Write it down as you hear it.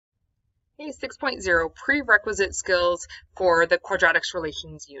Okay, 6.0 prerequisite skills for the quadratics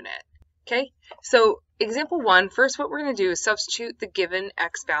relations unit. Okay, so example 1, first what we're going to do is substitute the given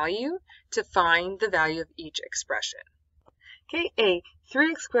x value to find the value of each expression. Okay, a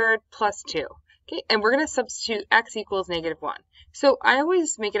 3x squared plus 2. Okay, and we're going to substitute x equals -1. So I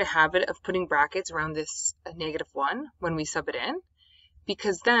always make it a habit of putting brackets around this -1 when we sub it in,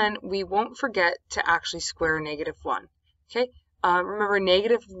 because then we won't forget to actually square -1. Okay, remember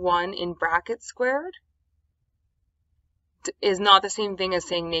 -1 in brackets squared is not the same thing as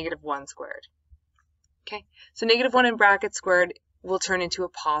saying -1 squared. Okay, so -1 in brackets squared will turn into a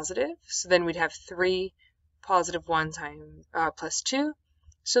positive, so then we'd have 3 positive 1 times plus 2.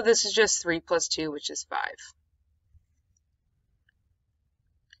 So this is just 3 plus 2, which is 5.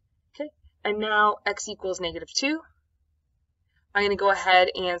 Okay, and now x equals -2. I'm going to go ahead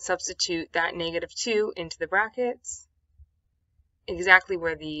and substitute that -2 into the brackets, exactly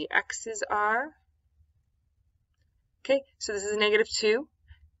where the x's are. Okay, so this is -2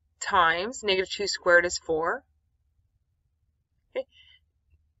 times -2 squared is 4. Okay,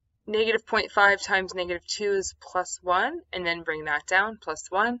 -0.5 times -2 is +1, and then bring that down,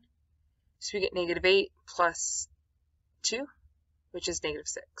 +1. So we get -8 plus 2, which is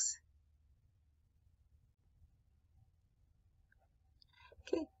 -6.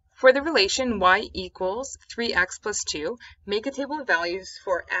 Okay, for the relation y equals 3x plus 2, make a table of values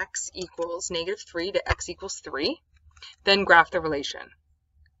for x equals -3 to x equals 3, then graph the relation.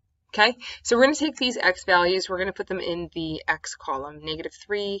 Okay, so we're going to take these x values, we're going to put them in the x column,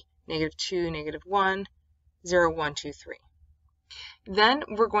 -3, -2, -1, 0, 1, 2, 3. Then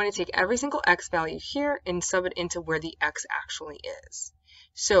we're going to take every single x value here and sub it into where the x actually is.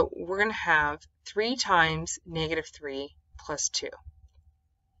 So we're going to have 3 times -3 plus 2.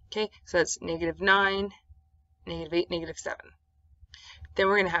 Okay, so that's -9, -8, -7. Then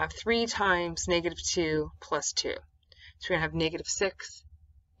we're going to have 3 times -2 plus 2. So we're going to have -6,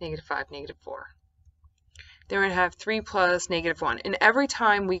 -5, -4. Then we're going to have 3 plus -1. And every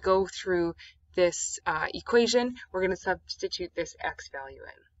time we go through this equation, we're going to substitute this x value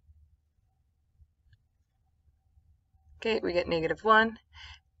in. Okay, we get -1.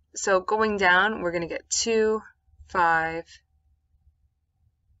 So going down, we're going to get 2, 5,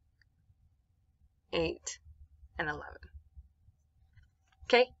 8, and 11.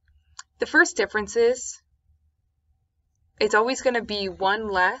 Okay, the first difference is it's always going to be 1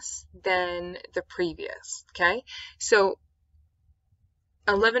 less than the previous. Okay, so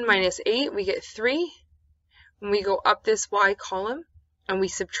 11 minus 8, we get 3. When we go up this y column and we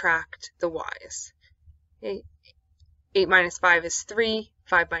subtract the y's. Okay, 8 minus 5 is 3,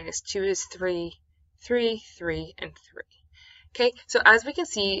 5 minus 2 is 3, 3, 3, and 3. Okay, so as we can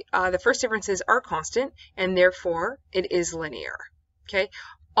see, the first differences are constant, and therefore it is linear. Okay,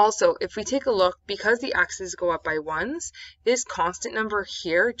 also, if we take a look, because the x's go up by 1s, this constant number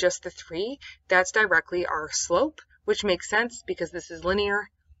here, just the 3, that's directly our slope, which makes sense because this is linear,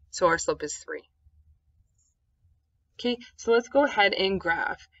 so our slope is 3. Okay, so let's go ahead and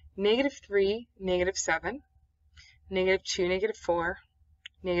graph -3, -7, -2, -4,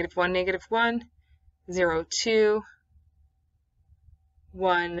 -1, -1, 0, 2,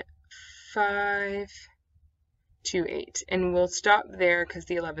 1, 5, 2, 8. And we'll stop there because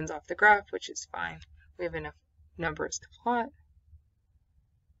the 11's off the graph, which is fine. We have enough numbers to plot.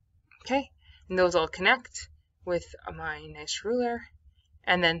 Okay, and those all connect with my nice ruler,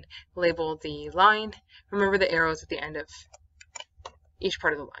 and then label the line. Remember the arrows at the end of each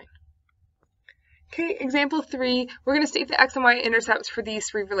part of the line. Okay, example 3, we're going to state the x and y intercepts for these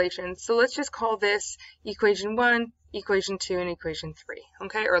 3 relations. So let's just call this equation 1, equation 2, and equation 3.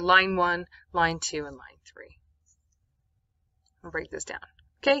 Okay, or line 1, line 2, and line 3. I'll break this down.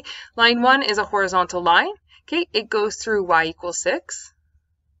 Okay, line 1 is a horizontal line. Okay, it goes through y equals 6.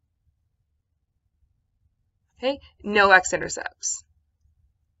 Okay, no x-intercepts.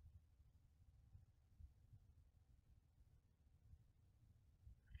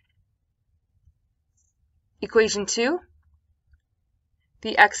 Equation 2,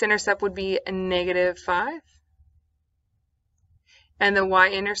 the x-intercept would be a -5, and the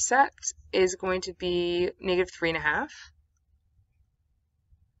y-intercept is going to be -3.5.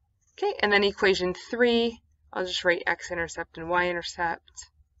 Okay, and then equation 3, I'll just write x-intercept and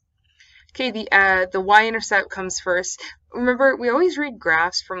y-intercept. Okay, the y-intercept comes first. Remember, we always read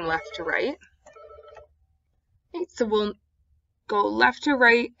graphs from left to right. Okay, so we'll go left to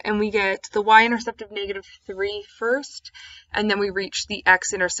right, and we get the y-intercept of -3 first, and then we reach the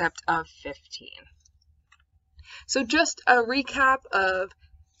x-intercept of 15. So just a recap of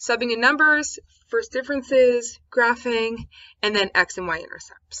subbing in numbers, first differences, graphing, and then x and y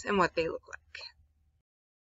intercepts and what they look like.